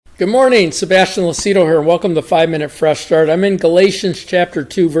Good morning, Sebastian Lucido here, and welcome to 5-Minute Fresh Start. I'm in Galatians chapter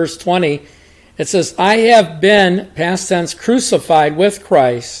 2, verse 20. It says, I have been, past tense, crucified with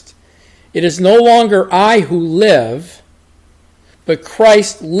Christ. It is no longer I who live, but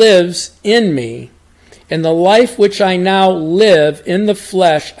Christ lives in me. And the life which I now live in the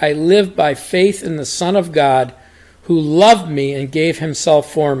flesh, I live by faith in the Son of God, who loved me and gave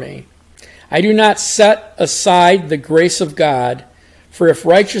himself for me. I do not set aside the grace of God, for if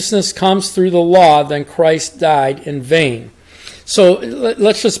righteousness comes through the law, then Christ died in vain. So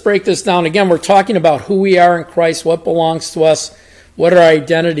let's just break this down. Again, we're talking about who we are in Christ, what belongs to us, what our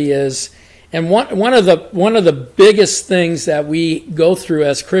identity is. And one of the biggest things that we go through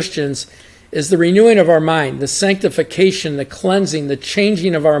as Christians is the renewing of our mind, the sanctification, the cleansing, the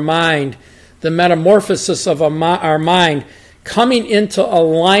changing of our mind, the metamorphosis of our mind, coming into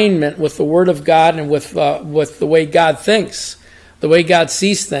alignment with the Word of God and with the way God thinks, the way God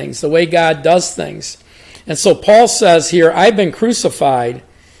sees things, the way God does things. And so Paul says here, I've been crucified,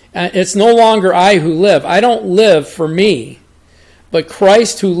 and it's no longer I who live. I don't live for me, but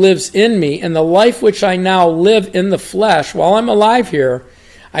Christ who lives in me, and the life which I now live in the flesh, while I'm alive here,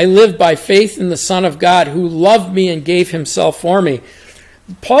 I live by faith in the Son of God who loved me and gave himself for me.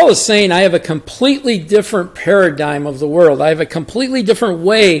 Paul is saying I have a completely different paradigm of the world. I have a completely different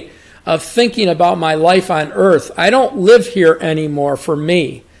way of thinking about my life on earth. I don't live here anymore for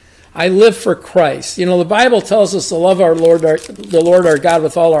me. I live for Christ. You know, the Bible tells us to love the Lord our God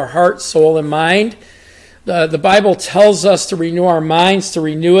with all our heart, soul, and mind. The Bible tells us to renew our minds, to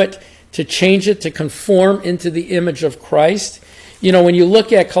renew it, to change it, to conform into the image of Christ. You know, when you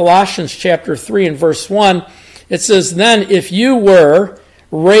look at Colossians chapter 3 and verse 1, it says, then if you were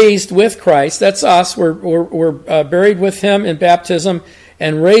raised with Christ, that's us, we're buried with him in baptism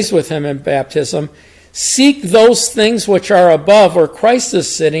and raised with him in baptism, seek those things which are above, where Christ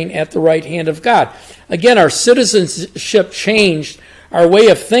is sitting at the right hand of God. Again, our citizenship changed, our way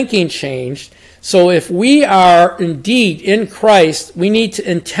of thinking changed. So if we are indeed in Christ, we need to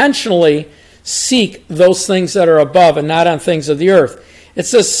intentionally seek those things that are above and not on things of the earth. It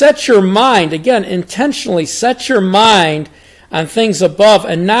says, set your mind, again, intentionally set your mind on things above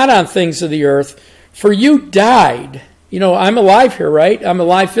and not on things of the earth, for you died. You know, I'm alive here, right? I'm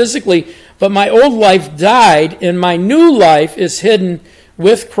alive physically, but my old life died, and my new life is hidden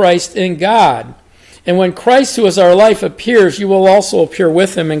with Christ in God. And when Christ, who is our life, appears, you will also appear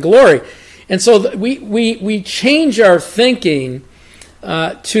with him in glory. And so we change our thinking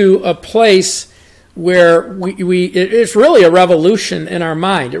to a place where it's really a revolution in our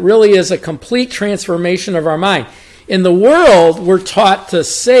mind. It really is a complete transformation of our mind. In the world, we're taught to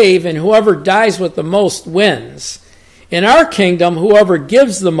save, and whoever dies with the most wins. In our kingdom, whoever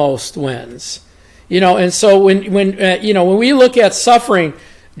gives the most wins. You know, and so when we look at suffering,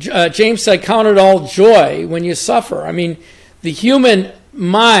 James said, count it all joy when you suffer. I mean, the human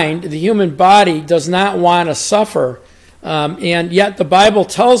mind, the human body does not want to suffer. And yet the Bible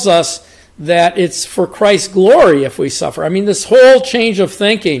tells us that it's for Christ's glory if we suffer. I mean, this whole change of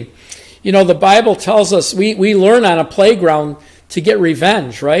thinking. You know, the Bible tells us we learn on a playground to get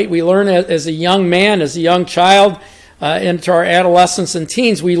revenge, right? We learn as a young man, as a young child, into our adolescence and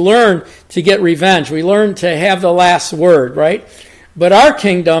teens, we learn to get revenge. We learn to have the last word, right? But our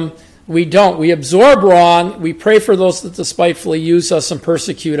kingdom, we don't. We absorb wrong. We pray for those that despitefully use us and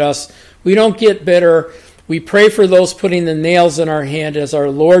persecute us. We don't get bitter. We pray for those putting the nails in our hand as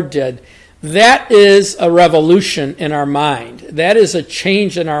our Lord did. That is a revolution in our mind. That is a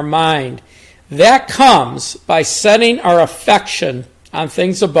change in our mind. That comes by setting our affection on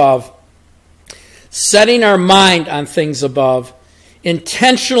things above, setting our mind on things above,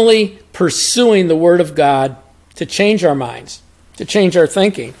 intentionally pursuing the Word of God to change our minds, to change our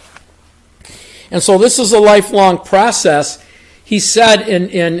thinking. And so this is a lifelong process. He said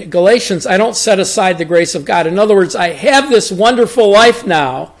in Galatians, I don't set aside the grace of God. In other words, I have this wonderful life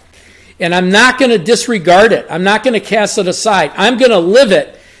now, and I'm not going to disregard it. I'm not going to cast it aside. I'm going to live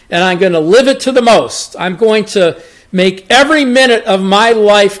it, and I'm going to live it to the most. I'm going to make every minute of my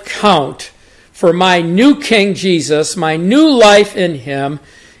life count for my new King Jesus, my new life in him.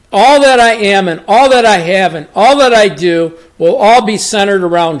 All that I am and all that I have and all that I do will all be centered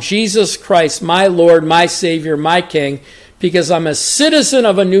around Jesus Christ, my Lord, my Savior, my King, because I'm a citizen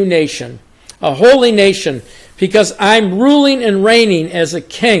of a new nation, a holy nation, because I'm ruling and reigning as a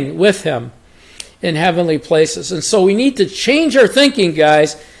king with him in heavenly places. And so we need to change our thinking,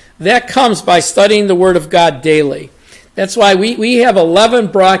 guys. That comes by studying the Word of God daily. That's why we have 11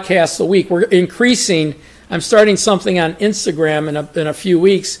 broadcasts a week. We're increasing. I'm starting something on Instagram in a few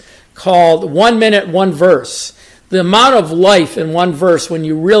weeks called 1 Minute, 1 Verse. the amount of life in one verse when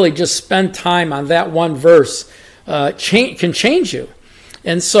you really just spend time on that one verse can change you.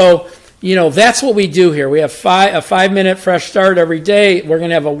 And so, that's what we do here. We have a 5-minute fresh start every day. We're going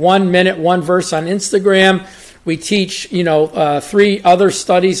to have a 1-minute, one verse on Instagram. We teach, 3 other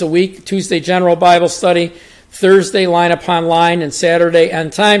studies a week: Tuesday General Bible Study, Thursday Line Upon Line, and Saturday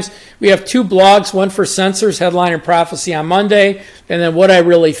End Times. We have 2 blogs, one for Censors, Headline and Prophecy on Monday, and then What I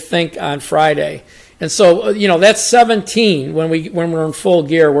Really Think on Friday. And so, that's 17 when we're in full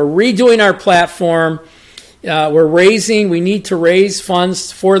gear. We're redoing our platform. We need to raise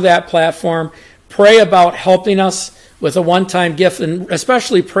funds for that platform. Pray about helping us with a one-time gift, and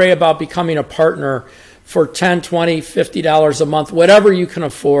especially pray about becoming a partner for $10, $20, $50 a month, whatever you can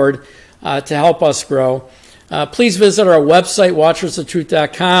afford to help us grow. Please visit our website,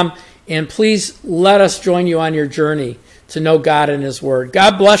 watchersoftruth.com, and please let us join you on your journey to know God and His Word.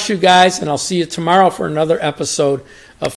 God bless you guys, and I'll see you tomorrow for another episode